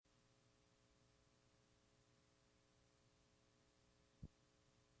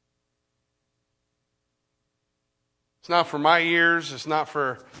It's not for my ears. It's not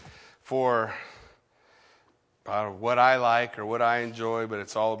for what I like or what I enjoy, but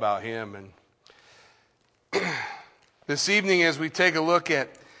it's all about Him. And this evening, as we take a look at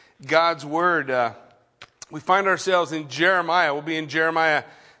God's Word, we find ourselves in Jeremiah. We'll be in Jeremiah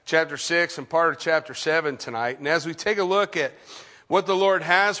chapter 6 and part of chapter 7 tonight. And as we take a look at what the Lord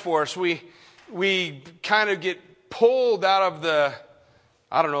has for us, we kind of get pulled out of the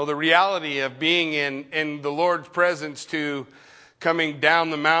reality of being in the Lord's presence to coming down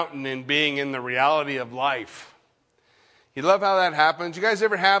the mountain and being in the reality of life. You love how that happens? You guys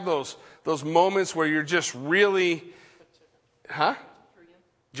ever have those moments where you're just really,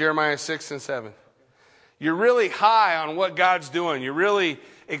 Jeremiah 6 and 7. You're really high on what God's doing. You're really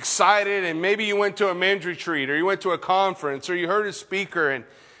excited, and maybe you went to a men's retreat, or you went to a conference, or you heard a speaker, and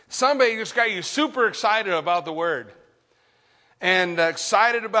somebody just got you super excited about the Word. And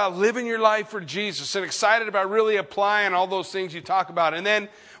excited about living your life for Jesus, and excited about really applying all those things you talk about. And then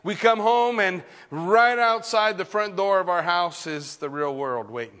we come home, and right outside the front door of our house is the real world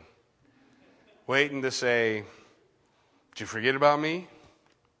waiting to say, "Did you forget about me?"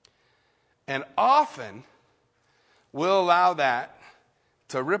 And often we'll allow that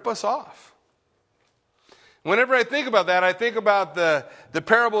to rip us off. Whenever I think about that, I think about the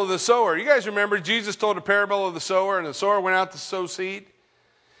parable of the sower. You guys remember Jesus told a parable of the sower, and the sower went out to sow seed.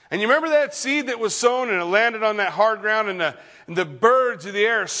 And you remember that seed that was sown, and it landed on that hard ground, and the birds of the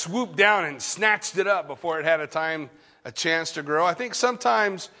air swooped down and snatched it up before it had a chance to grow. I think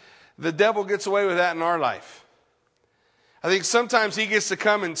sometimes the devil gets away with that in our life. I think sometimes he gets to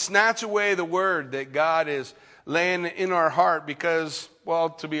come and snatch away the word that God is laying in our heart because,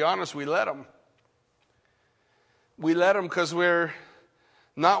 well, to be honest, we let him. We let him because we're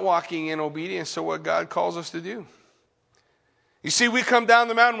not walking in obedience to what God calls us to do. You see, we come down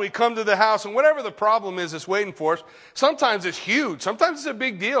the mountain, we come to the house, and whatever the problem is that's waiting for us, sometimes it's huge. Sometimes it's a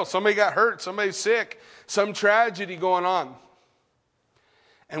big deal. Somebody got hurt, somebody's sick, some tragedy going on.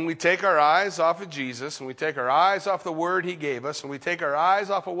 And we take our eyes off of Jesus, and we take our eyes off the word he gave us, and we take our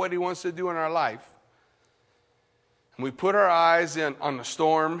eyes off of what he wants to do in our life. And we put our eyes on the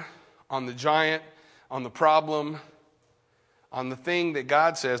storm, on the giant, on the problem, on the thing that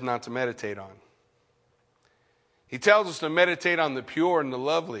God says not to meditate on. He tells us to meditate on the pure and the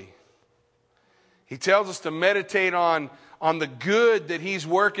lovely. He tells us to meditate on the good that he's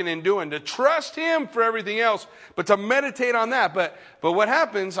working and doing, to trust him for everything else, but to meditate on that. But what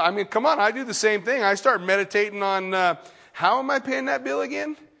happens, come on, I do the same thing. I start meditating on how am I paying that bill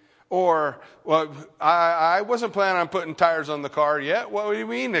again? Or, well, I wasn't planning on putting tires on the car yet. What do you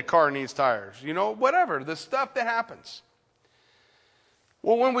mean the car needs tires? Whatever, the stuff that happens.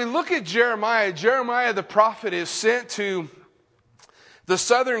 Well, when we look at Jeremiah the prophet is sent to the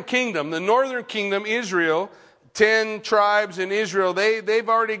southern kingdom, the northern kingdom, Israel, 10 tribes in Israel. They've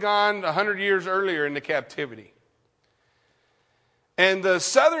already gone 100 years earlier into captivity. And the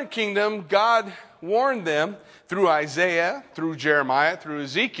southern kingdom, God warned them through Isaiah, through Jeremiah, through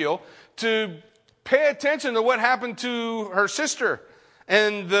Ezekiel, to pay attention to what happened to her sister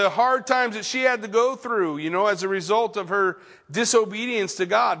and the hard times that she had to go through, as a result of her disobedience to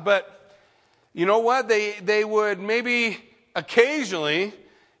God. But you know what? They would maybe occasionally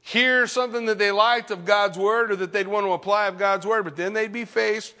hear something that they liked of God's word or that they'd want to apply of God's word, but then they'd be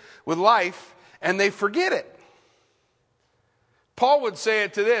faced with life and they forget it. Paul would say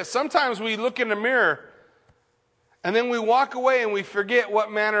it to this. Sometimes we look in the mirror and then we walk away and we forget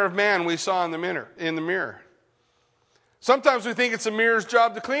what manner of man we saw in the mirror. Sometimes we think it's a mirror's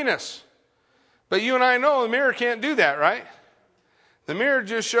job to clean us. But you and I know the mirror can't do that, right? The mirror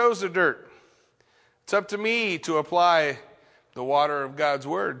just shows the dirt. It's up to me to apply the water of God's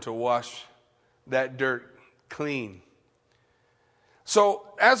word to wash that dirt clean. So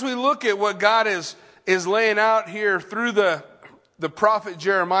as we look at what God is laying out here through the prophet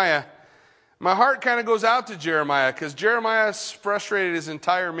Jeremiah, my heart kind of goes out to Jeremiah because Jeremiah's frustrated his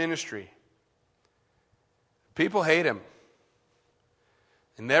entire ministry. People hate him.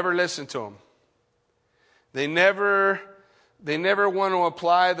 They never listen to him. They never want to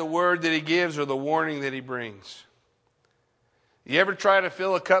apply the word that he gives or the warning that he brings. You ever try to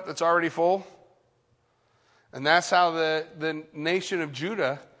fill a cup that's already full? And that's how the nation of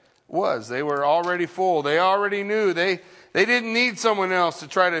Judah was. They were already full. They already knew. They didn't need someone else to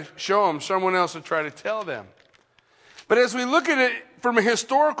try to show them, someone else to try to tell them. But as we look at it from a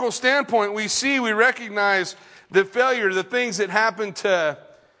historical standpoint, we recognize the failure, the things that happened to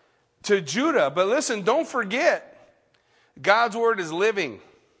Judah. But listen, don't forget, God's word is living.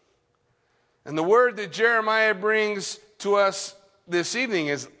 And the word that Jeremiah brings to us this evening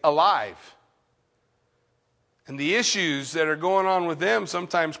is alive. And the issues that are going on with them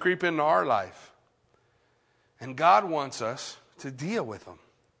sometimes creep into our life. And God wants us to deal with them,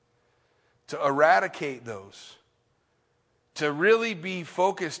 to eradicate those, to really be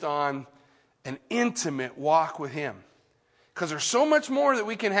focused on an intimate walk with Him. Because there's so much more that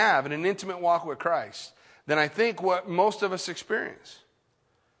we can have in an intimate walk with Christ than I think what most of us experience.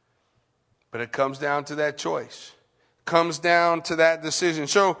 But it comes down to that choice. Comes down to that decision.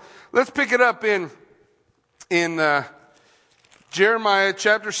 So let's pick it up in Jeremiah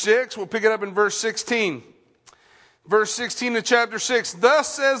chapter 6. We'll pick it up in verse 16. Verse 16 of chapter 6.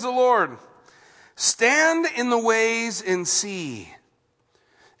 Thus says the Lord, stand in the ways and see.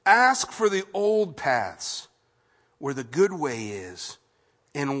 Ask for the old paths where the good way is,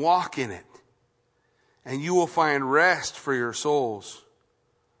 and walk in it, and you will find rest for your souls.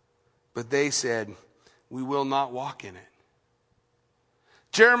 But they said, we will not walk in it.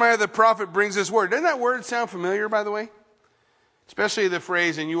 Jeremiah the prophet brings this word. Doesn't that word sound familiar, by the way? Especially the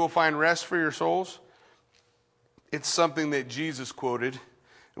phrase, and you will find rest for your souls. It's something that Jesus quoted.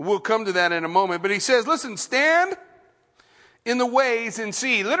 We'll come to that in a moment. But he says, listen, stand in the ways and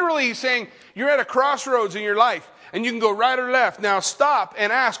see. Literally, he's saying, you're at a crossroads in your life, and you can go right or left. Now stop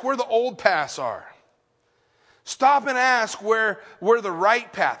and ask where the old paths are. Stop and ask where the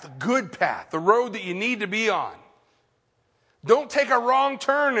right path, the good path, the road that you need to be on. Don't take a wrong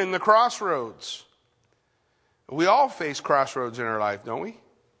turn in the crossroads. We all face crossroads in our life, don't we?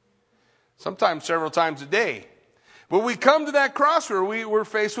 Sometimes several times a day. But we come to that crossroad, we're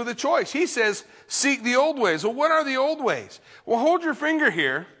faced with a choice. He says, seek the old ways. Well, what are the old ways? Well, hold your finger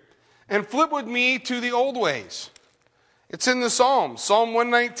here and flip with me to the old ways. It's in the Psalms, Psalm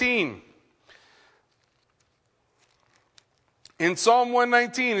 119. In Psalm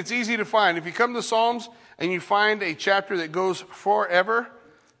 119, it's easy to find. If you come to Psalms and you find a chapter that goes forever,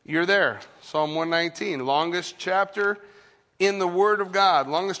 you're there. Psalm 119, longest chapter in the Word of God,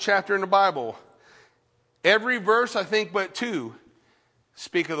 longest chapter in the Bible. Every verse, I think, but 2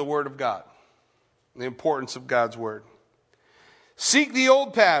 speak of the Word of God, the importance of God's Word. Seek the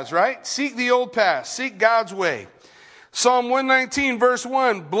old paths, right? Seek the old paths. Seek God's way. Psalm 119, verse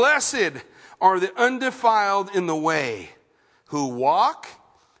 1, blessed are the undefiled in the way, who walk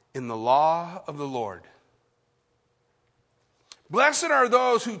in the law of the Lord. Blessed are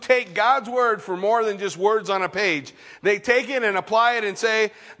those who take God's word for more than just words on a page. They take it and apply it and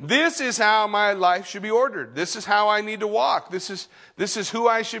say, this is how my life should be ordered. This is how I need to walk. This is who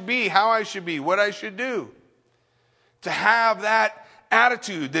I should be, how I should be, what I should do. To have that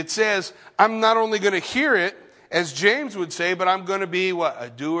attitude that says, I'm not only going to hear it, as James would say, but I'm going to be what? A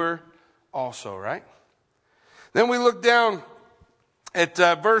doer also, right? Then we look down at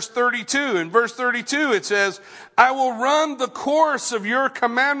verse 32. In verse 32 it says, I will run the course of your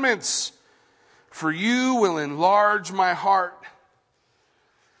commandments, for you will enlarge my heart.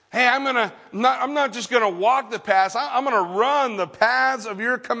 Hey, I'm not just going to walk the paths. I'm going to run the paths of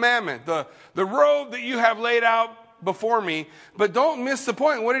your commandment, the road that you have laid out before me. But don't miss the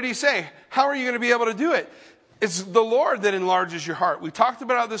point. What did he say? How are you going to be able to do it? It's the Lord that enlarges your heart. We talked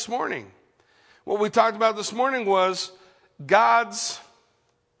about it this morning. What we talked about this morning was God's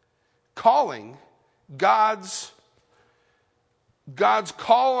calling, God's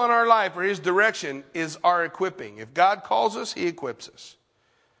call on our life, or His direction, is our equipping. If God calls us, He equips us.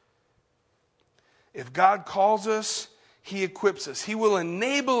 If God calls us, He equips us. He will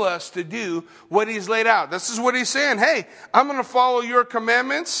enable us to do what He's laid out. This is what He's saying. Hey, I'm going to follow your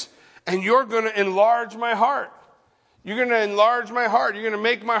commandments, and you're going to enlarge my heart. You're going to enlarge my heart. You're going to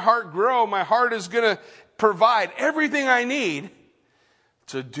make my heart grow. My heart is going to provide everything I need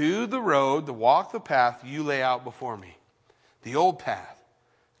to do the road, to walk the path you lay out before me. The old path.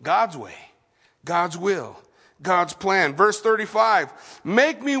 God's way. God's will. God's plan. Verse 35.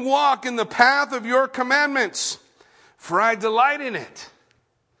 Make me walk in the path of your commandments, for I delight in it.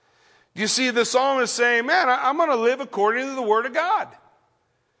 You see, the psalmist saying, man, I'm going to live according to the Word of God.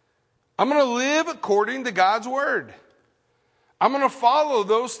 I'm going to live according to God's Word. I'm going to follow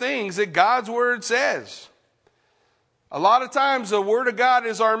those things that God's Word says. A lot of times the Word of God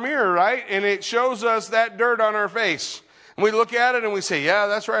is our mirror, right? And it shows us that dirt on our face. And we look at it and we say, yeah,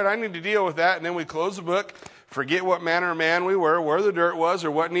 that's right, I need to deal with that. And then we close the book, forget what manner of man we were, where the dirt was,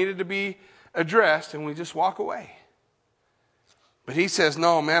 or what needed to be addressed, and we just walk away. But he says,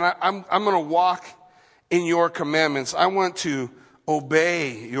 no, man, I'm going to walk in your commandments. I want to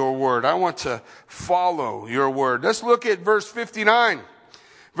obey your word. I want to follow your word. Let's look at verse 59.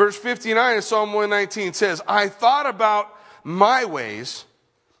 Verse 59 of Psalm 119 says, I thought about my ways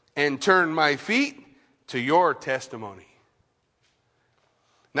and turned my feet to your testimony.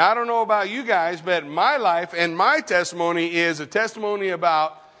 Now, I don't know about you guys, but my life and my testimony is a testimony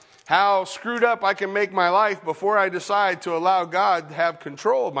about how screwed up I can make my life before I decide to allow God to have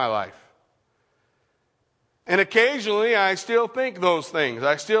control of my life. And occasionally, I still think those things.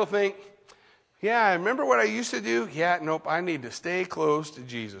 I still think, yeah, I remember what I used to do. Yeah, nope, I need to stay close to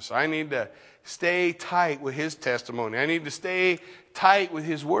Jesus. I need to stay tight with his testimony. I need to stay tight with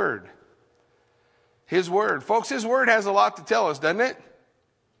his word. His word. Folks, his word has a lot to tell us, doesn't it?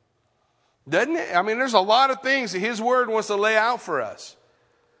 Doesn't it? I mean, there's a lot of things that his word wants to lay out for us.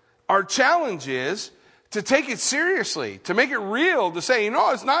 Our challenge is to take it seriously, to make it real, to say,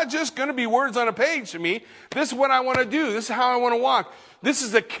 it's not just going to be words on a page to me. This is what I want to do. This is how I want to walk. This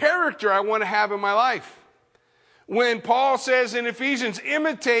is the character I want to have in my life. When Paul says in Ephesians,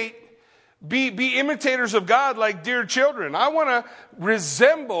 be imitators of God like dear children. I want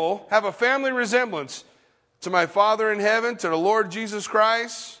to have a family resemblance to my Father in heaven, to the Lord Jesus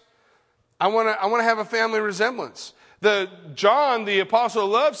Christ. I want to have a family resemblance. John, the apostle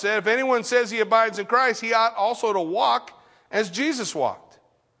of love, said, if anyone says he abides in Christ, he ought also to walk as Jesus walked.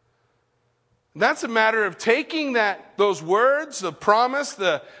 That's a matter of taking those words, the promise,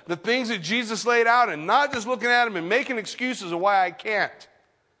 the things that Jesus laid out, and not just looking at them and making excuses of why I can't.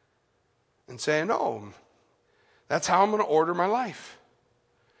 And saying, no, that's how I'm going to order my life.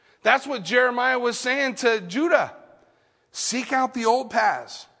 That's what Jeremiah was saying to Judah. Seek out the old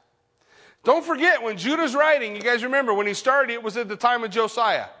paths. Don't forget, when Judah's writing, you guys remember, when he started, it was at the time of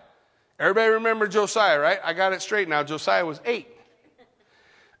Josiah. Everybody remember Josiah, right? I got it straight now. Josiah was 8.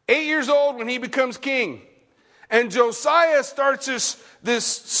 8 years old when he becomes king. And Josiah starts this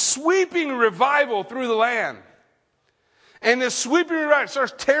sweeping revival through the land. And this sweeping revival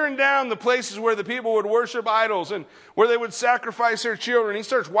starts tearing down the places where the people would worship idols and where they would sacrifice their children. He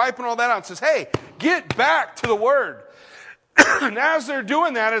starts wiping all that out and says, hey, get back to the word. And as they're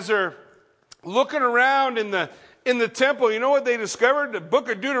doing that, as they're looking around in the temple, you know what they discovered? The book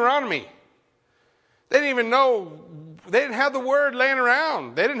of Deuteronomy. They didn't even know, they didn't have the word laying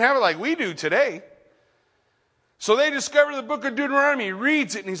around. They didn't have it like we do today. So they discovered the book of Deuteronomy. He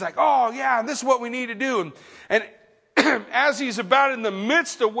reads it and he's like, oh yeah, this is what we need to do. And as he's about in the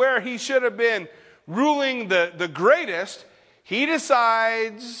midst of where he should have been ruling the greatest, he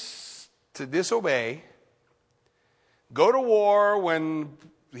decides to disobey, go to war when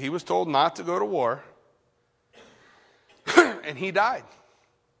he was told not to go to war, and he died.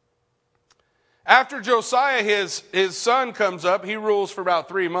 After Josiah, his son comes up. He rules for about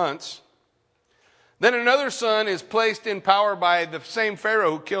 3 months. Then another son is placed in power by the same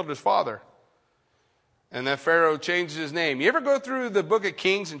Pharaoh who killed his father. And that Pharaoh changes his name. You ever go through the book of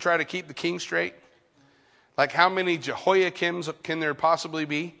Kings and try to keep the king straight? Like how many Jehoiakims can there possibly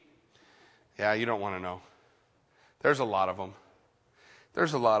be? Yeah, you don't want to know. There's a lot of them.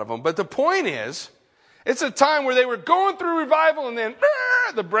 There's a lot of them. But the point is, it's a time where they were going through revival and then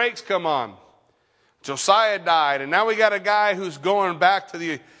the brakes come on. Josiah died, and now we got a guy who's going back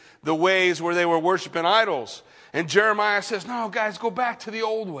to the ways where they were worshiping idols. And Jeremiah says, no, guys, go back to the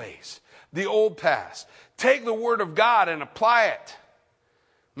old ways, the old paths. Take the word of God and apply it.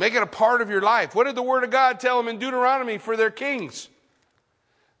 Make it a part of your life. What did the word of God tell them in Deuteronomy for their kings?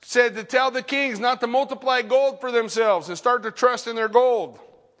 It said to tell the kings not to multiply gold for themselves and start to trust in their gold. It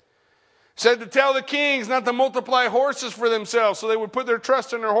said to tell the kings not to multiply horses for themselves so they would put their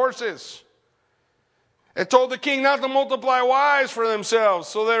trust in their horses. It told the king not to multiply wives for themselves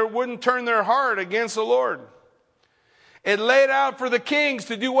so they wouldn't turn their heart against the Lord. It laid out for the kings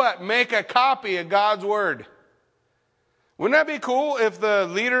to do what? Make a copy of God's word. Wouldn't that be cool if the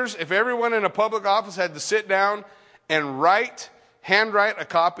leaders, if everyone in a public office had to sit down and handwrite a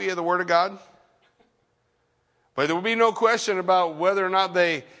copy of the word of God? But there would be no question about whether or not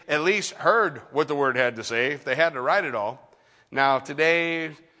they at least heard what the word had to say, if they had to write it all. Now,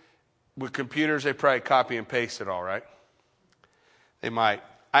 today, with computers, they probably copy and paste it all, right? They might.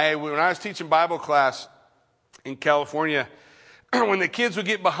 When I was teaching Bible class in California, when the kids would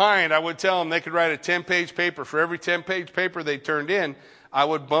get behind, I would tell them they could write a 10-page paper. For every 10-page paper they turned in, I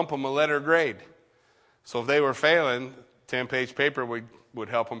would bump them a letter grade. So if they were failing, 10-page paper would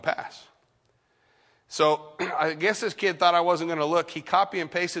help them pass. So I guess this kid thought I wasn't going to look. He copy and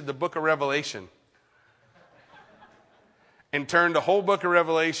pasted the book of Revelation and turned the whole book of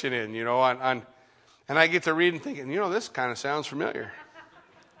Revelation in, and I get to read and thinking, this kind of sounds familiar.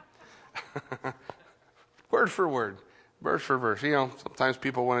 Word for word, verse for verse. Sometimes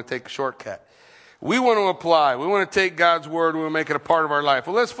people want to take a shortcut. We want to apply. We want to take God's word. We want to make it a part of our life.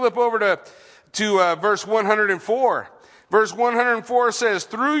 Well, let's flip over to verse 104. Verse 104 says,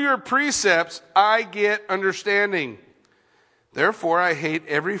 through your precepts I get understanding. Therefore I hate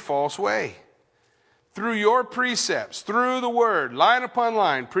every false way. Through your precepts, through the word, line upon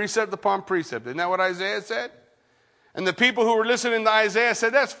line, precept upon precept. Isn't that what Isaiah said? And the people who were listening to Isaiah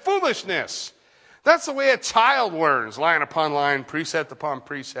said, that's foolishness. That's the way a child learns, line upon line, precept upon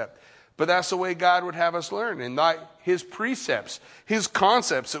precept. But that's the way God would have us learn. And his precepts, his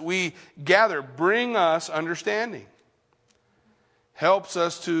concepts that we gather bring us understanding. Helps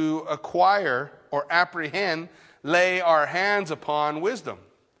us to acquire or apprehend, lay our hands upon wisdom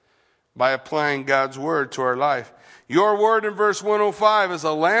by applying God's word to our life. Your word in verse 105 is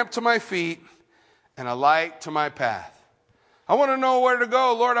a lamp to my feet and a light to my path. I want to know where to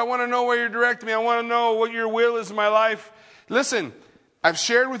go, Lord. I want to know where you're directing me. I want to know what your will is in my life. Listen, I've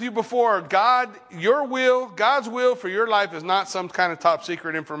shared with you before, God's will for your life is not some kind of top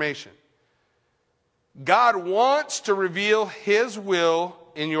secret information. God wants to reveal his will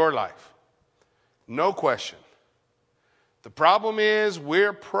in your life. No question. The problem is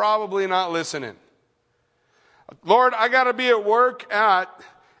we're probably not listening. Lord, I got to be at work at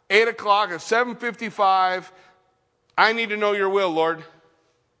 8 o'clock at 7:55. I need to know your will, Lord.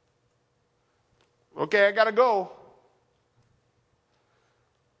 Okay, I got to go.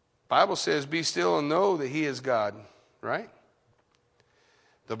 Bible says, be still and know that he is God, right?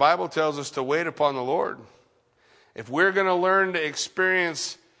 The Bible tells us to wait upon the Lord. If we're going to learn to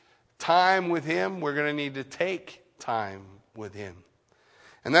experience time with him, we're going to need to take time with him.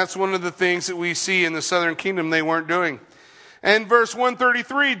 And that's one of the things that we see in the southern kingdom they weren't doing. And verse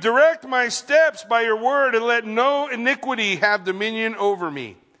 133, direct my steps by your word and let no iniquity have dominion over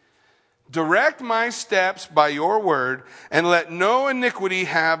me. Direct my steps by your word and let no iniquity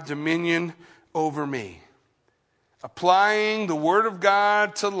have dominion over me. Applying the word of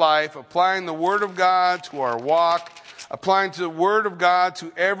God to life, applying the word of God to our walk, applying the word of God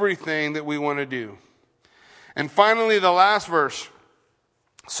to everything that we want to do. And finally, the last verse,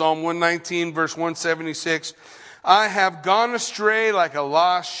 Psalm 119, verse 176. I have gone astray like a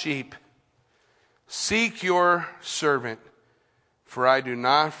lost sheep. Seek your servant, for I do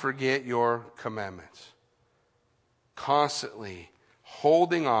not forget your commandments. Constantly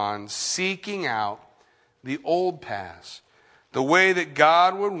holding on, seeking out the old paths, the way that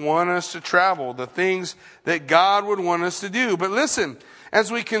God would want us to travel, the things that God would want us to do. But listen,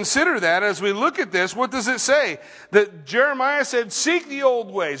 as we consider that, as we look at this, what does it say? That Jeremiah said, seek the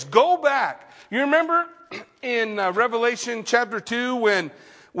old ways, go back. You remember in Revelation chapter 2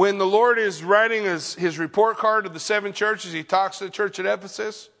 when the Lord is writing his report card to the 7 churches, he talks to the church at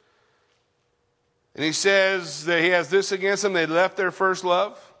Ephesus. And he says that he has this against them, they left their first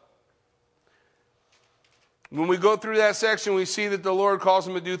love. When we go through that section, we see that the Lord calls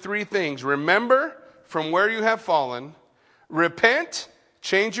them to do 3 things. Remember from where you have fallen, repent,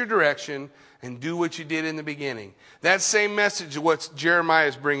 change your direction, and do what you did in the beginning. That same message is what Jeremiah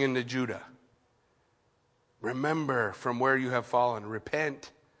is bringing to Judah. Remember from where you have fallen, repent,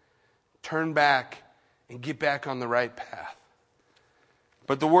 turn back, and get back on the right path.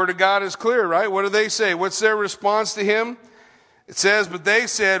 But the word of God is clear, right? What do they say? What's their response to him? It says, but they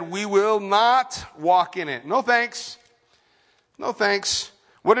said, we will not walk in it. No thanks. No thanks.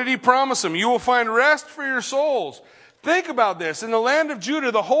 What did he promise them? You will find rest for your souls. Think about this. In the land of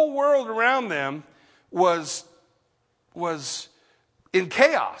Judah, the whole world around them was in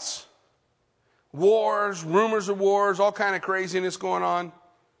chaos. Wars, rumors of wars, all kind of craziness going on.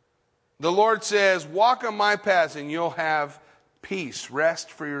 The Lord says, walk on my paths and you'll have peace, rest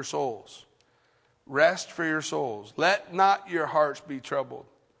for your souls. Rest for your souls. Let not your hearts be troubled.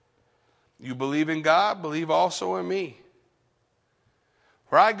 You believe in God, believe also in me.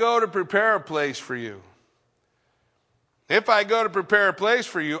 Where I go to prepare a place for you. If I go to prepare a place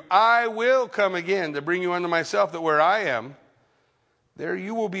for you, I will come again to bring you unto myself, that where I am, there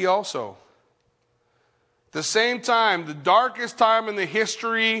you will be also. At the same time, the darkest time in the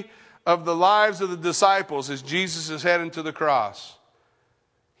history of the lives of the disciples as Jesus is heading to the cross,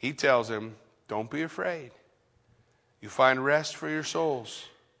 he tells them, don't be afraid. You find rest for your souls.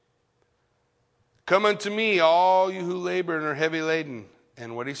 Come unto me, all you who labor and are heavy laden.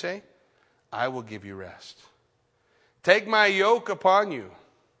 And what did he say? I will give you rest. Take my yoke upon you.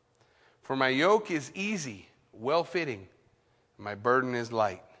 For my yoke is easy, well-fitting. My burden is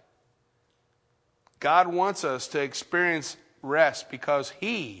light. God wants us to experience rest because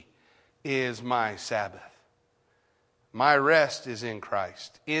he is my Sabbath. My rest is in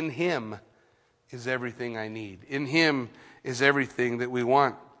Christ. In him is everything I need. In him is everything that we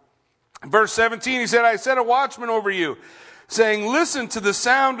want. Verse 17, he said, I set a watchman over you, saying, listen to the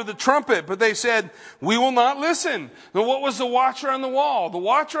sound of the trumpet. But they said, we will not listen. Now, what was the watcher on the wall? The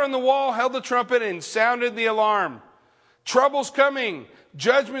watcher on the wall held the trumpet and sounded the alarm. Trouble's coming.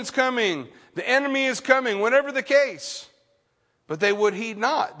 Judgment's coming. The enemy is coming. Whatever the case. But they would heed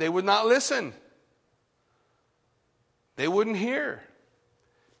not. They would not listen. They wouldn't hear.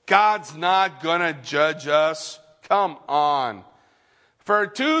 God's not going to judge us. Come on. For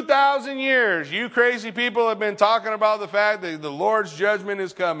 2,000 years, you crazy people have been talking about the fact that the Lord's judgment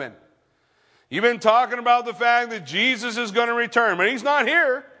is coming. You've been talking about the fact that Jesus is going to return, but he's not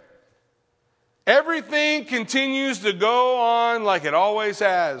here. Everything continues to go on like it always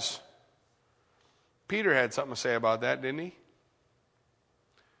has. Peter had something to say about that, didn't he?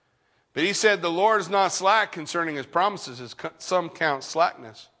 But he said, the Lord is not slack concerning his promises, as some count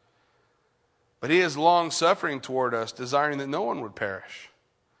slackness. But he is long-suffering toward us, desiring that no one would perish.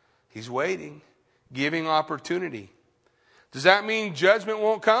 He's waiting, giving opportunity. Does that mean judgment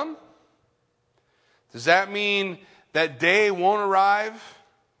won't come? Does that mean that day won't arrive?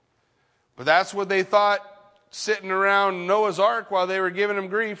 But that's what they thought sitting around Noah's ark while they were giving him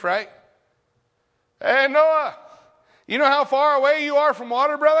grief, right? Hey, Noah, you know how far away you are from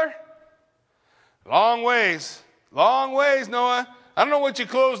water, brother? Long ways, Noah. I don't know what you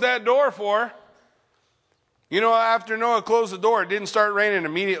closed that door for. You know, after Noah closed the door, it didn't start raining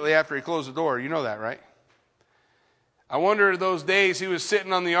immediately after he closed the door. You know that, right? I wonder those days he was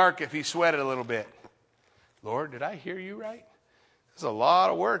sitting on the ark if he sweated a little bit. Lord, did I hear you right? There's a lot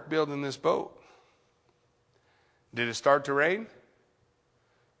of work building this boat. Did it start to rain?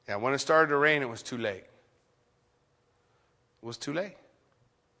 Yeah, when it started to rain, it was too late. It was too late.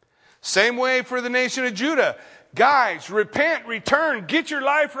 Same way for the nation of Judah. Guys, repent, return, get your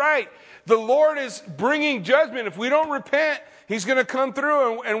life right. The Lord is bringing judgment. If we don't repent, he's going to come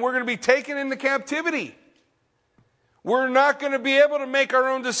through and we're going to be taken into captivity. We're not going to be able to make our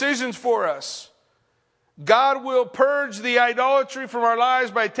own decisions for us. God will purge the idolatry from our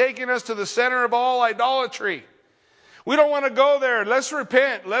lives by taking us to the center of all idolatry. We don't want to go there. Let's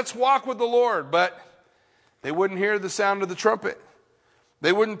repent. Let's walk with the Lord. But they wouldn't hear the sound of the trumpet.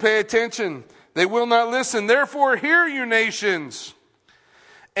 They wouldn't pay attention. They will not listen. Therefore, hear, you nations,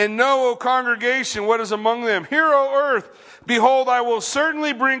 and know, O congregation, what is among them. Hear, O earth, behold, I will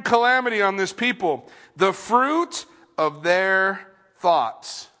certainly bring calamity on this people, the fruit of their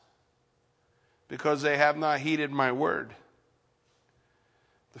thoughts, because they have not heeded my word.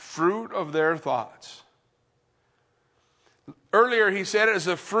 The fruit of their thoughts. Earlier he said it as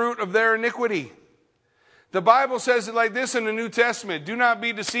the fruit of their iniquity. The Bible says it like this in the New Testament. Do not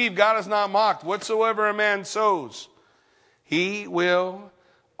be deceived. God is not mocked. Whatsoever a man sows, he will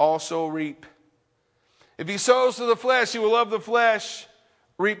also reap. If he sows to the flesh, he will of the flesh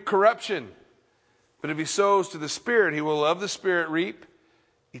reap corruption. But if he sows to the Spirit, he will of the Spirit reap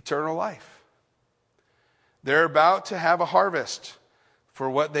eternal life. They're about to have a harvest for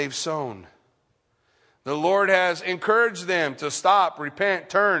what they've sown. The Lord has encouraged them to stop, repent,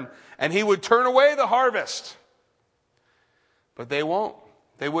 turn, and he would turn away the harvest. But they won't.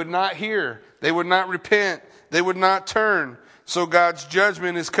 They would not hear. They would not repent. They would not turn. So God's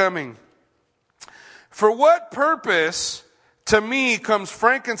judgment is coming. For what purpose to me comes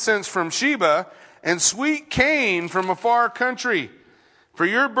frankincense from Sheba and sweet cane from a far country? For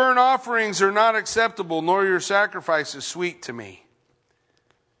your burnt offerings are not acceptable, nor your sacrifices sweet to me.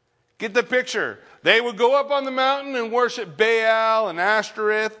 Get the picture. They would go up on the mountain and worship Baal and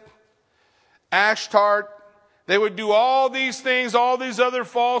Ashtoreth, Ashtart. They would do all these things, all these other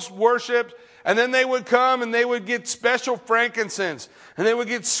false worships. And then they would come and they would get special frankincense. And they would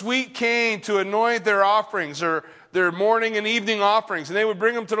get sweet cane to anoint their offerings or their morning and evening offerings. And they would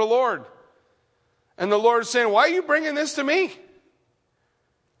bring them to the Lord. And the Lord is saying, why are you bringing this to me?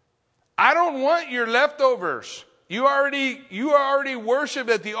 I don't want your leftovers. You already worship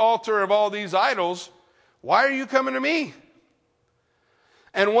at the altar of all these idols. Why are you coming to me?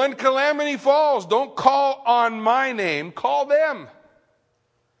 And when calamity falls, don't call on my name. Call them.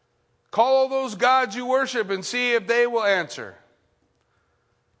 Call all those gods you worship and see if they will answer.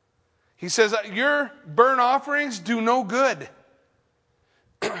 He says, your burnt offerings do no good.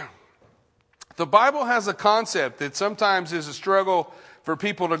 The Bible has a concept that sometimes is a struggle for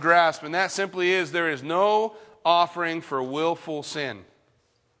people to grasp, and that simply is there is no offering for willful sin.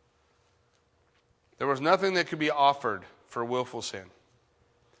 There was nothing that could be offered for willful sin.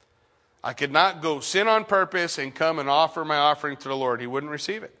 I could not go sin on purpose and come and offer my offering to the Lord. He wouldn't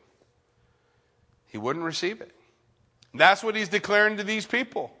receive it. He wouldn't receive it. That's what he's declaring to these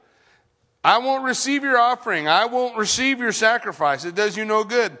people. I won't receive your offering. I won't receive your sacrifice. It does you no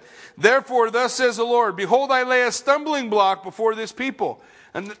good. Therefore, thus says the Lord, behold, I lay a stumbling block before this people.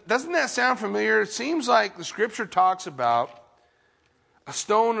 And doesn't that sound familiar? It seems like the scripture talks about a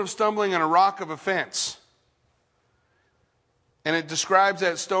stone of stumbling and a rock of offense. And it describes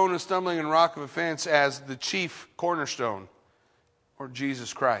that stone of stumbling and rock of offense as the chief cornerstone, or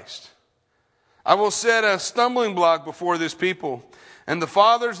Jesus Christ. I will set a stumbling block before this people, and the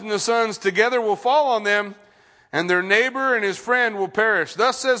fathers and the sons together will fall on them, and their neighbor and his friend will perish.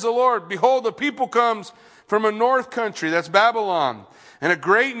 Thus says the Lord, behold, the people comes from a north country, that's Babylon, and a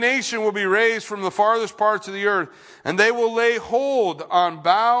great nation will be raised from the farthest parts of the earth, and they will lay hold on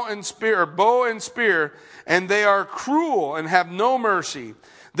bow and spear, and they are cruel and have no mercy.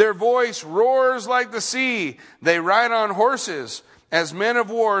 Their voice roars like the sea. They ride on horses, as men of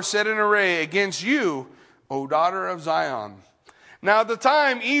war set in array against you, O daughter of Zion. Now at the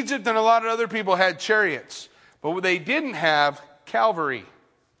time, Egypt and a lot of other people had chariots, but they didn't have cavalry.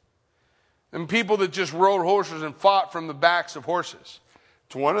 And people that just rode horses and fought from the backs of horses.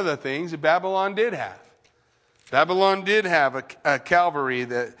 It's one of the things that Babylon did have. Babylon did have a cavalry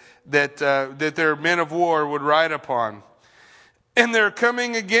that their men of war would ride upon. And they're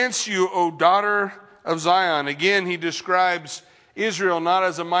coming against you, O daughter of Zion. Again, he describes Israel not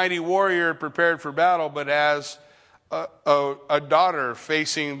as a mighty warrior prepared for battle, but as a daughter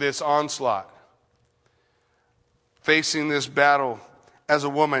facing this onslaught, facing this battle as a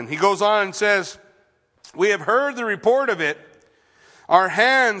woman. He goes on and says, we have heard the report of it. Our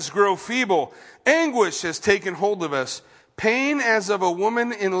hands grow feeble. Anguish has taken hold of us. Pain as of a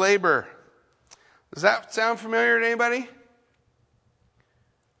woman in labor. Does that sound familiar to anybody?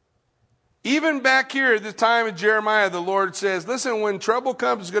 Even back here at the time of Jeremiah, the Lord says, listen, when trouble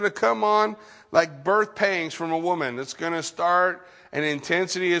comes, it's going to come on like birth pangs from a woman. It's going to start, and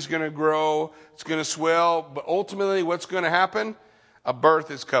intensity is going to grow. It's going to swell. But ultimately, what's going to happen? A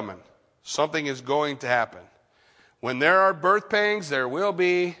birth is coming. Something is going to happen. When there are birth pangs, there will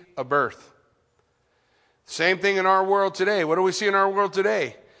be a birth. Same thing in our world today. What do we see in our world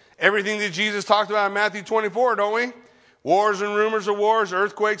today? Everything that Jesus talked about in Matthew 24, don't we? Wars and rumors of wars,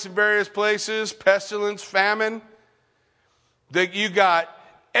 earthquakes in various places, pestilence, famine. That you got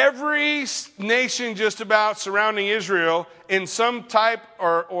every nation just about surrounding Israel in some type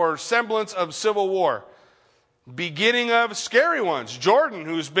or semblance of civil war. Beginning of scary ones. Jordan,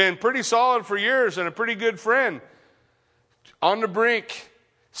 who's been pretty solid for years and a pretty good friend, on the brink.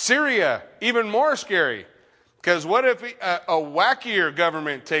 Syria, even more scary. Because what if a wackier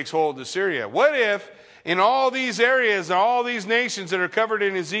government takes hold of Syria? What if in all these areas, all these nations that are covered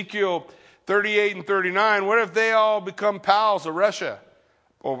in Ezekiel 38 and 39, what if they all become pals of Russia?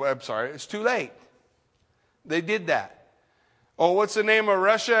 Oh, I'm sorry, it's too late. They did that. Oh, what's the name of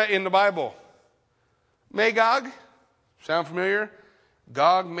Russia in the Bible? Magog? Sound familiar?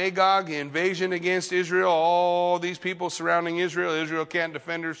 Gog, Magog, invasion against Israel. All these people surrounding Israel. Israel can't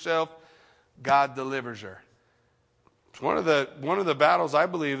defend herself. God delivers her. It's one of the battles I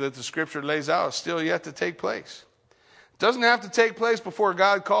believe that the Scripture lays out is still yet to take place. It doesn't have to take place before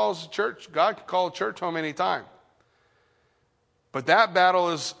God calls the church. God can call a church home anytime. But that battle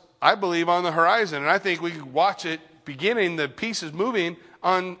is, I believe, on the horizon. And I think we can watch it beginning, the pieces moving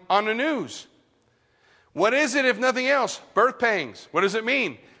on the news. What is it if nothing else? Birth pangs. What does it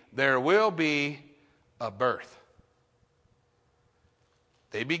mean? There will be a birth.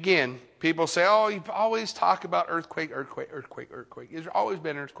 They begin. People say, oh, you always talk about earthquake. There's always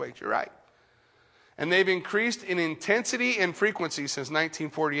been earthquakes. You're right. And they've increased in intensity and frequency since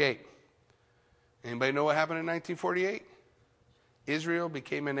 1948. Anybody know what happened in 1948? Israel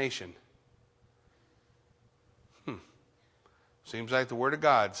became a nation. Seems like the Word of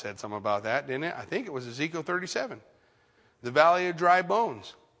God said something about that, didn't it? I think it was Ezekiel 37. The valley of dry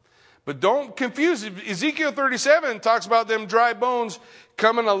bones. But don't confuse it. Ezekiel 37 talks about them dry bones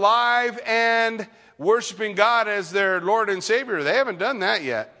coming alive and worshiping God as their Lord and Savior. They haven't done that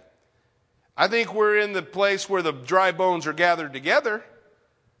yet. I think we're in the place where the dry bones are gathered together,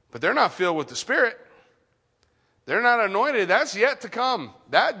 but they're not filled with the Spirit. They're not anointed. That's yet to come.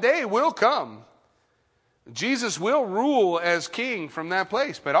 That day will come. Jesus will rule as king from that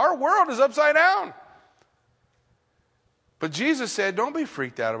place. But our world is upside down. But Jesus said, don't be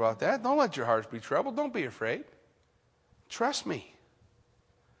freaked out about that. Don't let your hearts be troubled. Don't be afraid. Trust me.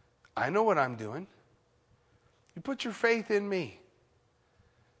 I know what I'm doing. You put your faith in me.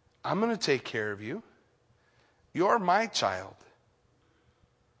 I'm going to take care of you. You're my child.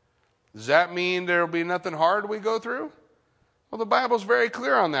 Does that mean there will be nothing hard we go through? Well, the Bible's very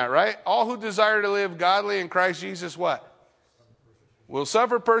clear on that, right? All who desire to live godly in Christ Jesus, what? Will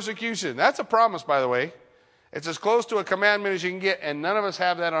suffer persecution. That's a promise, by the way. It's as close to a commandment as you can get, and none of us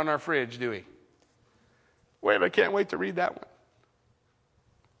have that on our fridge, do we? Wait, I can't wait to read that one.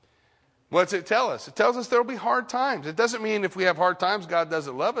 What's it tell us? It tells us there will be hard times. It doesn't mean if we have hard times, God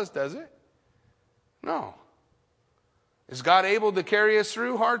doesn't love us, does it? No. Is God able to carry us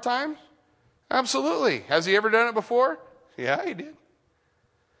through hard times? Absolutely. Has he ever done it before? Yeah, he did.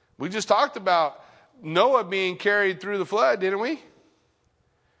 We just talked about Noah being carried through the flood, didn't we?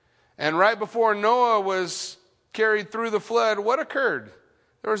 And right before Noah was carried through the flood, what occurred?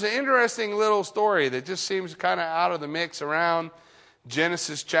 There was an interesting little story that just seems kind of out of the mix around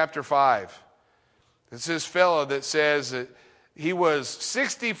Genesis chapter 5. It's this fellow that says that he was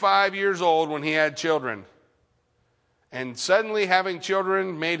 65 years old when he had children. And suddenly having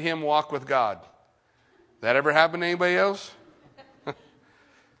children made him walk with God. That ever happened to anybody else?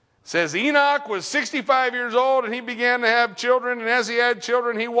 Says Enoch was 65 years old and he began to have children. And as he had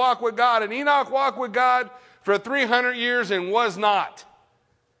children, he walked with God. And Enoch walked with God for 300 years and was not.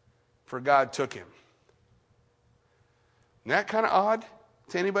 For God took him. Isn't that kind of odd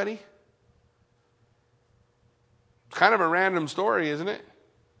to anybody? Kind of a random story, isn't it?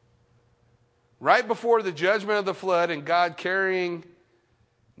 Right before the judgment of the flood and God carrying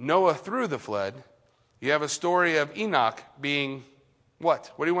Noah through the flood, you have a story of Enoch being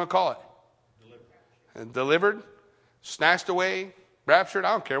what? What do you want to call it? Delivered, snatched away, raptured,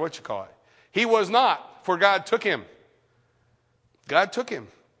 I don't care what you call it. He was not, for God took him. God took him.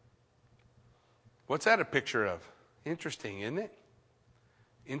 What's that a picture of? Interesting, isn't it?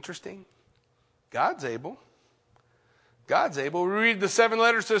 Interesting. God's able. God's able. We read the 7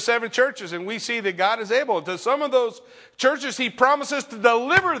 letters to the 7 churches and we see that God is able. To some of those churches, he promises to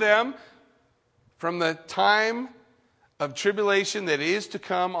deliver them from the time of tribulation that is to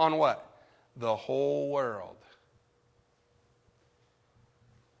come on what? The whole world.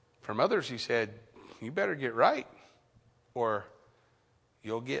 From others, he said, you better get right or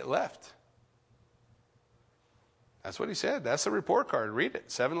you'll get left. That's what he said. That's the report card. Read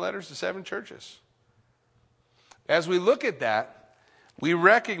it. 7 letters to 7 churches. As we look at that, we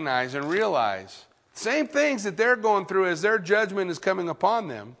recognize and realize same things that they're going through as their judgment is coming upon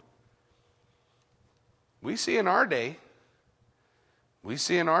them. We see in our day, we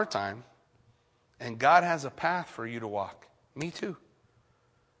see in our time, and God has a path for you to walk. Me too.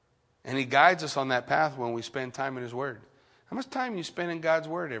 And he guides us on that path when we spend time in his word. How much time do you spend in God's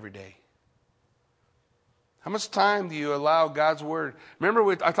word every day? How much time do you allow God's word?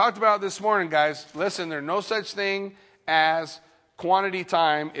 Remember, I talked about this morning, guys. Listen, there's no such thing as quantity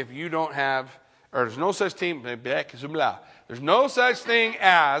time if you don't have, or there's no such thing, there's no such thing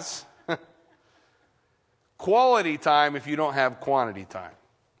as quality time if you don't have quantity time.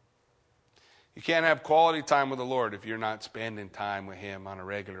 You can't have quality time with the Lord if you're not spending time with him on a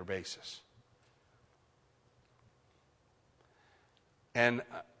regular basis. And,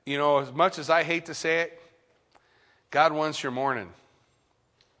 you know, as much as I hate to say it, God wants your morning.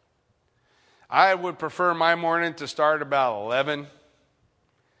 I would prefer my morning to start about 11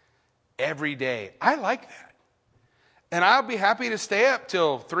 every day. I like that. And I'll be happy to stay up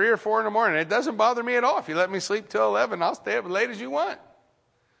till 3 or 4 in the morning. It doesn't bother me at all. If you let me sleep till 11, I'll stay up as late as you want.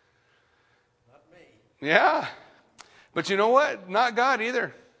 Not me. Yeah. But you know what? Not God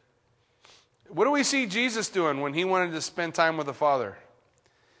either. What do we see Jesus doing when he wanted to spend time with the Father?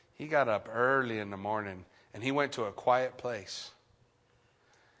 He got up early in the morning and he went to a quiet place.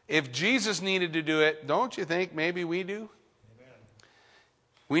 If Jesus needed to do it, don't you think maybe we do? Amen.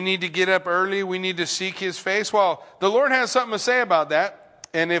 We need to get up early. We need to seek his face. Well, the Lord has something to say about that.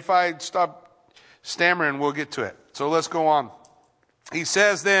 And if I stop stammering, we'll get to it. So let's go on. He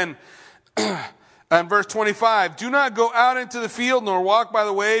says then, in verse 25, do not go out into the field nor walk by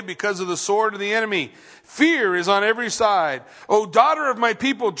the way because of the sword of the enemy. Fear is on every side. O daughter of my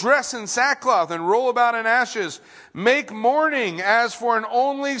people, dress in sackcloth and roll about in ashes. Make mourning as for an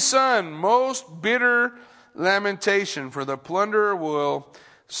only son, most bitter lamentation, for the plunderer will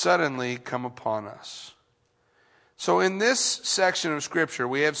suddenly come upon us. So in this section of Scripture,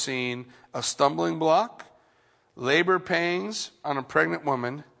 we have seen a stumbling block, labor pains on a pregnant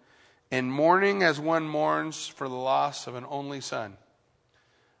woman, and mourning as one mourns for the loss of an only son.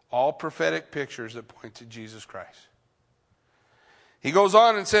 All prophetic pictures that point to Jesus Christ. He goes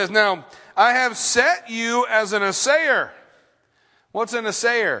on and says, now, I have set you as an assayer. What's an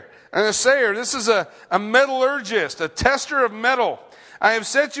assayer? An assayer, this is a metallurgist, a tester of metal. I have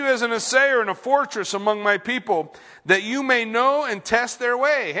set you as an assayer in a fortress among my people, that you may know and test their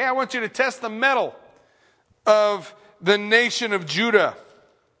way. Hey, I want you to test the metal of the nation of Judah.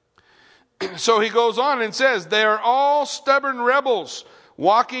 So he goes on and says, they are all stubborn rebels,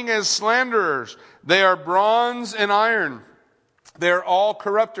 walking as slanderers. They are bronze and iron. They are all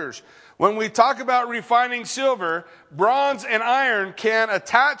corrupters. When we talk about refining silver, bronze and iron can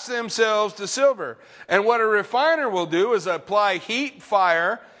attach themselves to silver. And what a refiner will do is apply heat,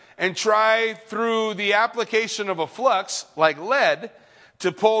 fire, and try through the application of a flux, like lead,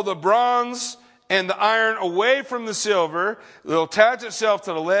 to pull the bronze and the iron away from the silver. It'll attach itself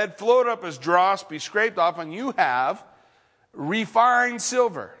to the lead, float up as dross, be scraped off, and you have refined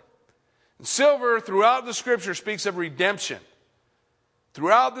silver. Silver, throughout the Scripture, speaks of redemption.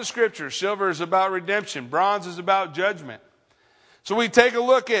 Throughout the Scripture, silver is about redemption. Bronze is about judgment. So we take a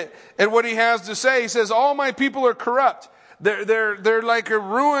look at what he has to say. He says, all my people are corrupt. They're like a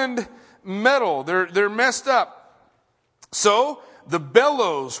ruined metal. They're messed up. So the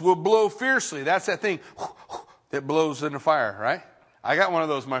bellows will blow fiercely. That's that thing that blows in the fire, right? I got one of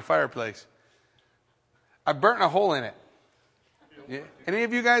those in my fireplace. I burnt a hole in it. Yeah. Any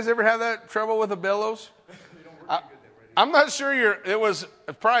of you guys ever have that trouble with the bellows? I'm not sure it was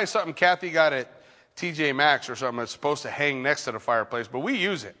probably something Kathy got at TJ Maxx or something that's supposed to hang next to the fireplace, but we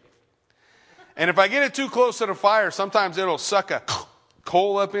use it. And if I get it too close to the fire, sometimes it'll suck a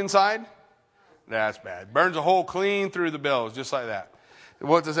coal up inside. That's bad. Burns a hole clean through the bellows, just like that.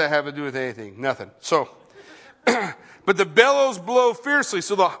 What does that have to do with anything? Nothing. So, but the bellows blow fiercely,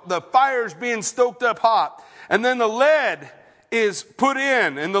 so the fire's being stoked up hot. And then the lead is put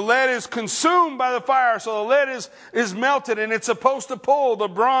in, and the lead is consumed by the fire, so the lead is melted, and it's supposed to pull the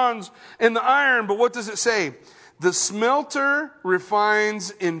bronze and the iron. But what does it say? The smelter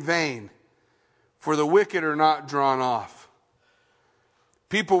refines in vain, for the wicked are not drawn off.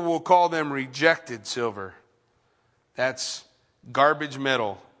 People will call them rejected silver. That's garbage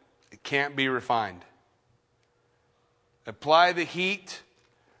metal. It can't be refined. Apply the heat,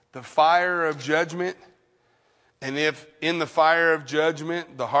 the fire of judgment, and if in the fire of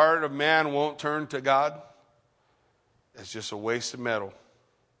judgment the heart of man won't turn to God, it's just a waste of metal.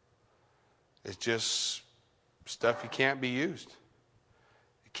 It's just stuff you can't be used.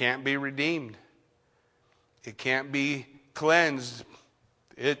 It can't be redeemed. It can't be cleansed.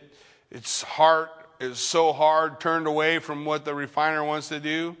 Its heart is so hard, turned away from what the refiner wants to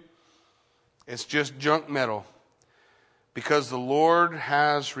do. It's just junk metal. Because the Lord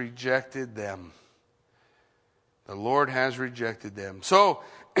has rejected them. The Lord has rejected them. So,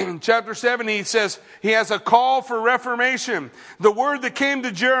 in chapter 7, he says he has a call for reformation. The word that came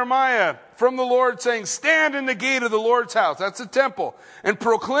to Jeremiah from the Lord saying, stand in the gate of the Lord's house. That's the temple. And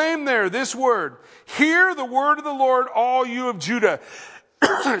proclaim there this word. Hear the word of the Lord, all you of Judah.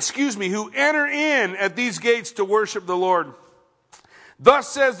 Excuse me, who enter in at these gates to worship the Lord. Thus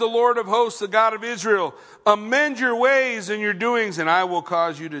says the Lord of hosts, the God of Israel, amend your ways and your doings, and I will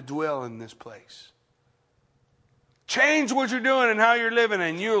cause you to dwell in this place. Change what you're doing and how you're living,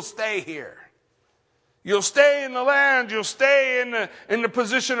 and you'll stay here. You'll stay in the land. You'll stay in the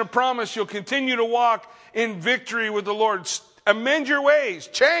position of promise. You'll continue to walk in victory with the Lord. Amend your ways.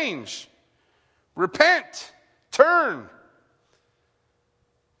 Change. Repent. Turn.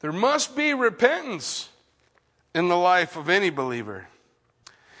 There must be repentance in the life of any believer.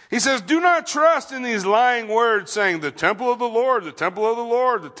 He says, do not trust in these lying words saying, the temple of the Lord, the temple of the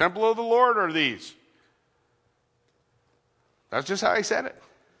Lord, the temple of the Lord are these. That's just how he said it.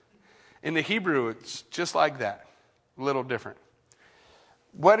 In the Hebrew, it's just like that. A little different.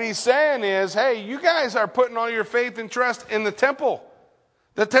 What he's saying is, hey, you guys are putting all your faith and trust in the temple.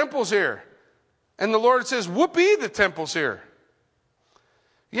 The temple's here. And the Lord says, whoopee, the temple's here.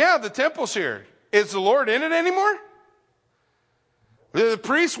 Yeah, the temple's here. Is the Lord in it anymore? Did the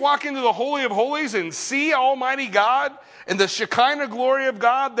priests walk into the Holy of Holies and see Almighty God and the Shekinah glory of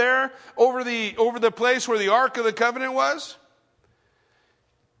God there over the place where the Ark of the Covenant was?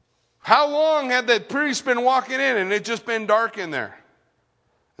 How long had the priests been walking in and it just been dark in there?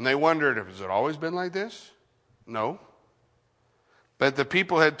 And they wondered, has it always been like this? No. But the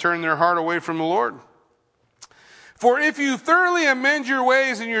people had turned their heart away from the Lord. For if you thoroughly amend your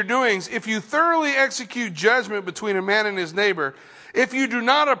ways and your doings, if you thoroughly execute judgment between a man and his neighbor, if you do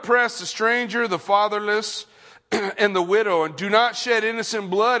not oppress the stranger, the fatherless, and the widow, and do not shed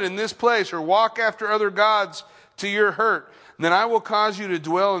innocent blood in this place, or walk after other gods to your hurt, then I will cause you to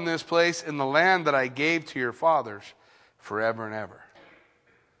dwell in this place in the land that I gave to your fathers forever and ever.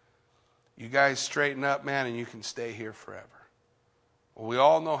 You guys straighten up, man, and you can stay here forever. Well, we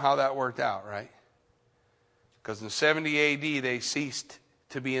all know how that worked out, right? Because in 70 AD, they ceased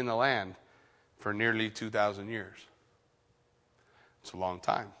to be in the land for nearly 2,000 years. It's a long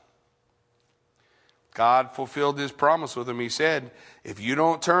time. God fulfilled his promise with them. He said, if you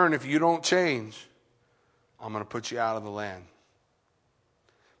don't turn, if you don't change, I'm going to put you out of the land.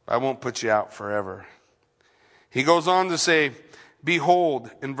 I won't put you out forever. He goes on to say,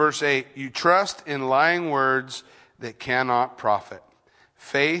 behold, in verse 8, you trust in lying words that cannot profit.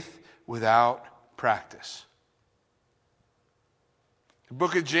 Faith without practice. The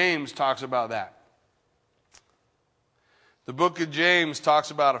book of James talks about that. The book of James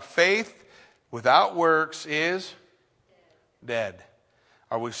talks about a faith without works is dead.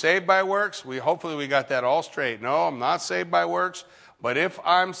 Are we saved by works? Hopefully we got that all straight. No, I'm not saved by works. But if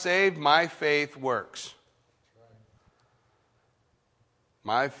I'm saved, my faith works.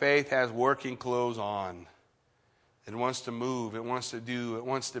 My faith has working clothes on. It wants to move. It wants to do. It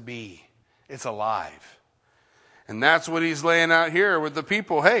wants to be. It's alive. And that's what he's laying out here with the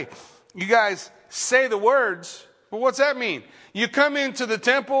people. Hey, you guys say the words. But what's that mean? You come into the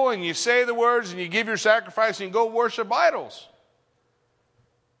temple and you say the words and you give your sacrifice and you go worship idols.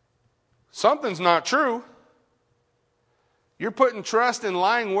 Something's not true. You're putting trust in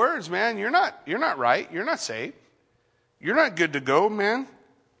lying words, man. You're not right. You're not saved. You're not good to go, man.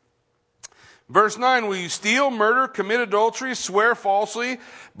 Verse 9, will you steal, murder, commit adultery, swear falsely,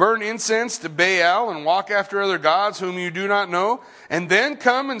 burn incense to Baal, and walk after other gods whom you do not know, and then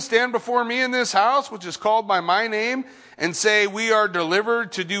come and stand before me in this house, which is called by my name, and say, we are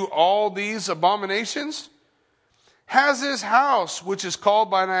delivered to do all these abominations? Has this house, which is called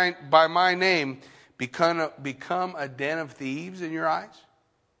by my name, become a den of thieves in your eyes?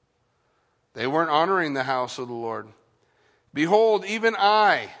 They weren't honoring the house of the Lord. Behold, even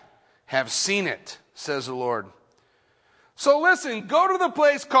I have seen it, says the Lord. So listen, go to the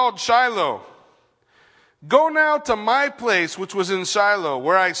place called Shiloh. Go now to my place, which was in Shiloh,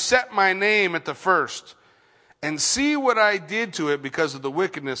 where I set my name at the first, and see what I did to it because of the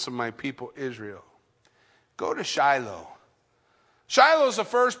wickedness of my people Israel. Go to Shiloh. Shiloh is the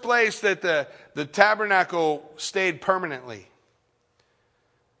first place that the tabernacle stayed permanently.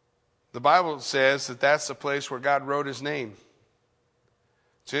 The Bible says that that's the place where God wrote his name.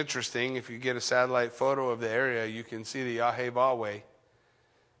 It's interesting, if you get a satellite photo of the area, you can see the Yahweh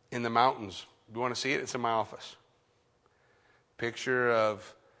in the mountains. If you want to see it, it's in my office. Picture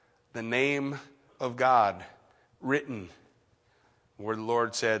of the name of God written, where the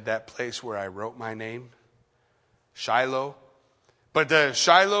Lord said, that place where I wrote my name, Shiloh. But does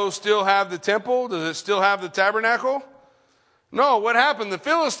Shiloh still have the temple? Does it still have the tabernacle? No, what happened? The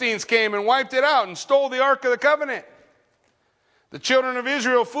Philistines came and wiped it out and stole the Ark of the Covenant. The children of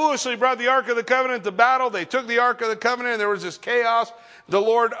Israel foolishly brought the Ark of the Covenant to battle. They took the Ark of the Covenant and there was this chaos. The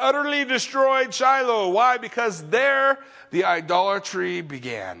Lord utterly destroyed Shiloh. Why? Because there the idolatry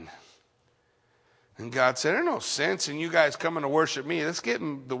began. And God said, there's no sense in you guys coming to worship me. Let's get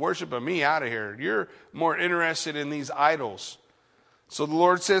the worship of me out of here. You're more interested in these idols. So the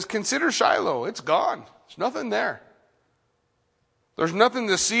Lord says, consider Shiloh. It's gone. There's nothing there. There's nothing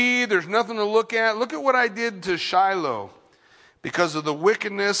to see. There's nothing to look at. Look at what I did to Shiloh because of the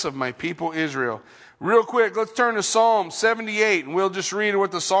wickedness of my people Israel. Real quick, let's turn to Psalm 78, and we'll just read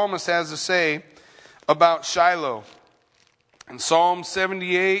what the psalmist has to say about Shiloh. In Psalm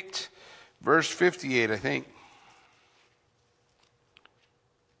 78, verse 58, I think.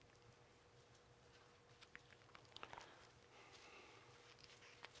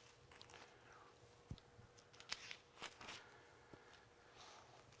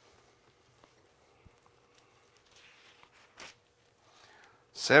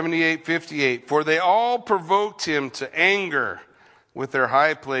 (78:58) For they all provoked him to anger with their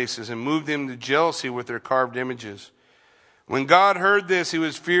high places and moved him to jealousy with their carved images. When God heard this, he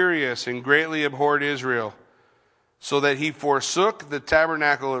was furious and greatly abhorred Israel, so that he forsook the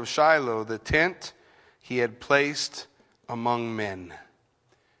tabernacle of Shiloh, the tent he had placed among men.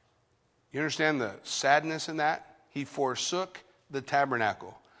 You understand the sadness in that? He forsook the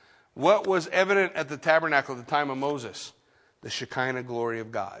tabernacle. What was evident at the tabernacle at the time of Moses? The Shekinah glory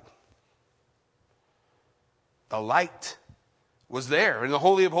of God. The light was there in the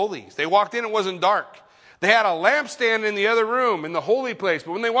Holy of Holies. They walked in, it wasn't dark. They had a lampstand in the other room, in the holy place.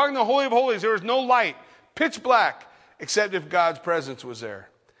 But when they walked in the Holy of Holies, there was no light, pitch black, except if God's presence was there.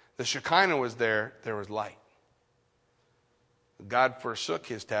 The Shekinah was there, there was light. God forsook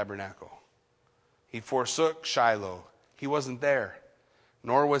his tabernacle. He forsook Shiloh. He wasn't there,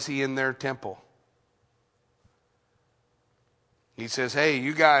 nor was he in their temple. He says, hey,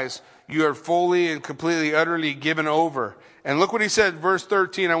 you guys, you are fully and completely, utterly given over. And look what he said, verse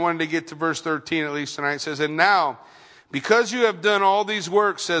 13. I wanted to get to verse 13 at least tonight. It says, and now, because you have done all these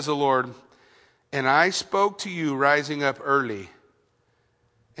works, says the Lord, and I spoke to you rising up early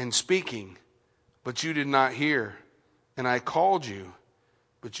and speaking, but you did not hear. And I called you,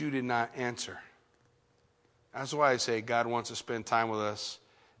 but you did not answer. That's why I say God wants to spend time with us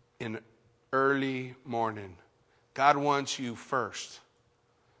in early morning. God wants you first.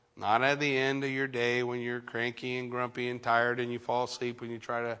 Not at the end of your day when you're cranky and grumpy and tired and you fall asleep when you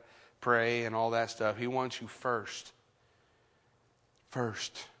try to pray and all that stuff. He wants you first.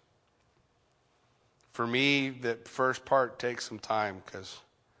 first. For me, the first part takes some time because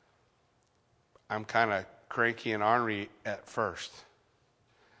I'm kind of cranky and ornery at first.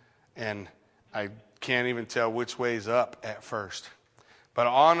 And I can't even tell which way's up at first. But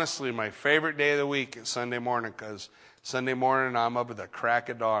honestly, my favorite day of the week is Sunday morning, because Sunday morning I'm up at the crack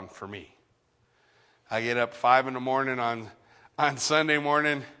of dawn for me. I get up 5 in the morning on Sunday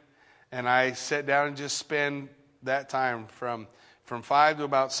morning, and I sit down and just spend that time from 5 to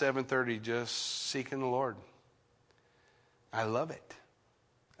about 7:30 just seeking the Lord. I love it.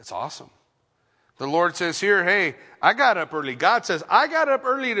 It's awesome. The Lord says here, hey, I got up early. God says, I got up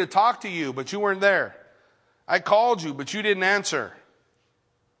early to talk to you, but you weren't there. I called you, but you didn't answer.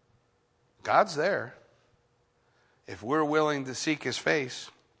 God's there if we're willing to seek his face.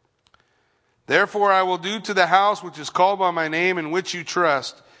 Therefore I will do to the house which is called by my name, in which you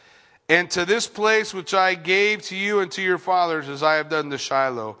trust, and to this place which I gave to you and to your fathers, as I have done to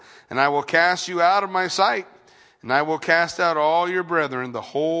Shiloh. And I will cast you out of my sight, and I will cast out all your brethren, the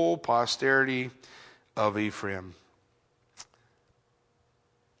whole posterity of Ephraim.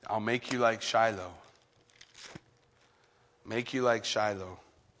 I'll make you like Shiloh. Make you like Shiloh.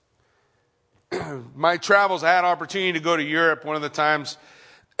 My travels, I had opportunity to go to Europe one of the times.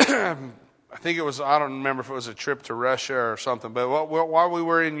 I think it was, I don't remember if it was a trip to Russia or something, but while we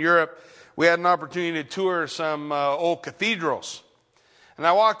were in Europe, we had an opportunity to tour some old cathedrals. And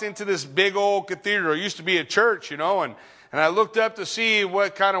I walked into this big old cathedral. It used to be a church, and I looked up to see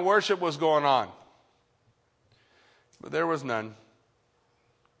what kind of worship was going on. But there was none.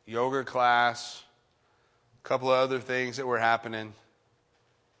 Yoga class, a couple of other things that were happening.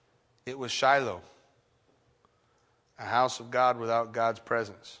 It was Shiloh, a house of God without God's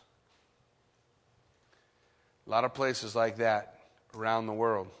presence. A lot of places like that around the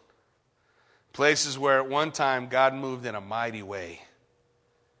world. Places where at one time God moved in a mighty way,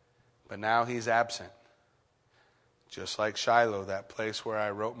 but now he's absent. Just like Shiloh, that place where I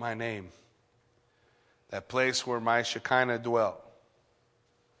wrote my name. That place where my Shekinah dwelt.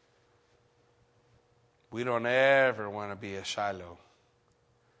 We don't ever want to be a Shiloh.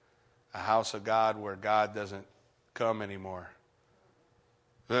 A house of God where God doesn't come anymore.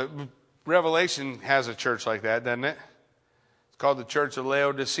 The Revelation has a church like that, doesn't it? It's called the Church of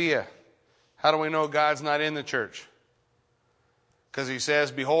Laodicea. How do we know God's not in the church? Because he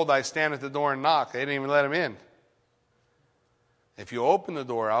says, behold, I stand at the door and knock. They didn't even let him in. If you open the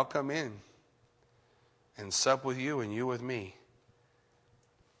door, I'll come in and sup with you and you with me.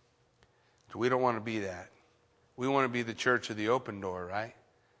 We don't want to be that. We want to be the church of the open door, right?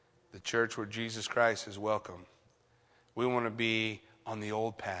 The church where Jesus Christ is welcome. We want to be on the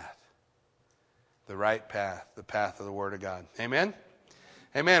old path. The right path. The path of the Word of God. Amen?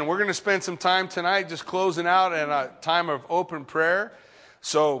 Amen. We're going to spend some time tonight just closing out in a time of open prayer.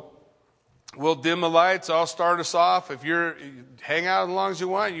 So we'll dim the lights. I'll start us off. If you're hang out as long as you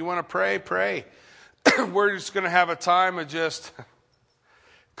want to pray, pray. We're just going to have a time of just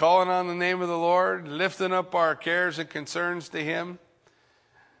calling on the name of the Lord, lifting up our cares and concerns to him.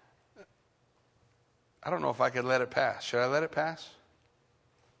 I don't know if I could let it pass. Should I let it pass?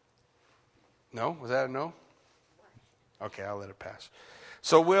 No? Was that a no? Okay, I'll let it pass.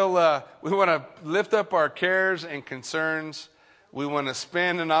 So we want to lift up our cares and concerns. We want to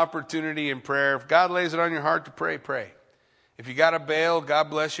spend an opportunity in prayer. If God lays it on your heart to pray, pray. If you got to bail,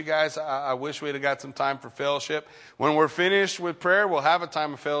 God bless you guys. I wish we'd have got some time for fellowship. When we're finished with prayer, we'll have a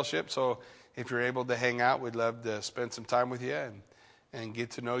time of fellowship. So if you're able to hang out, we'd love to spend some time with you and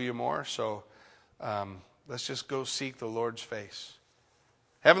get to know you more. So let's just go seek the Lord's face.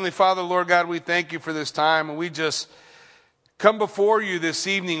 Heavenly Father, Lord God, we thank you for this time. And we just come before you this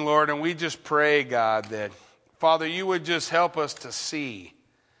evening, Lord, and we just pray, God, that, Father, you would just help us to see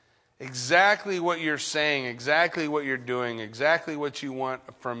exactly what you're saying, exactly what you're doing, exactly what you want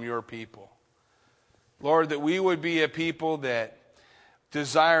from your people. Lord, that we would be a people that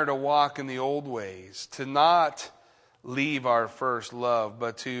desire to walk in the old ways, to not leave our first love,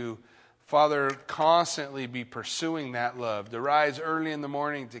 but to, Father, constantly be pursuing that love, to rise early in the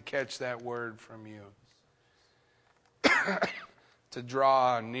morning to catch that word from you, to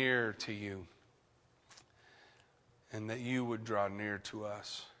draw near to you, and that you would draw near to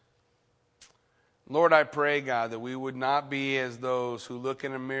us. Lord, I pray, God, that we would not be as those who look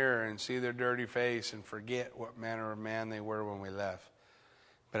in a mirror and see their dirty face and forget what manner of man they were when we left.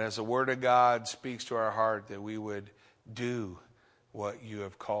 But as the Word of God speaks to our heart, that we would do what you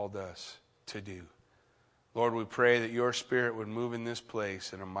have called us to do. Lord, we pray that your Spirit would move in this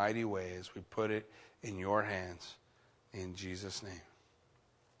place in a mighty way as we put it in your hands. In Jesus' name.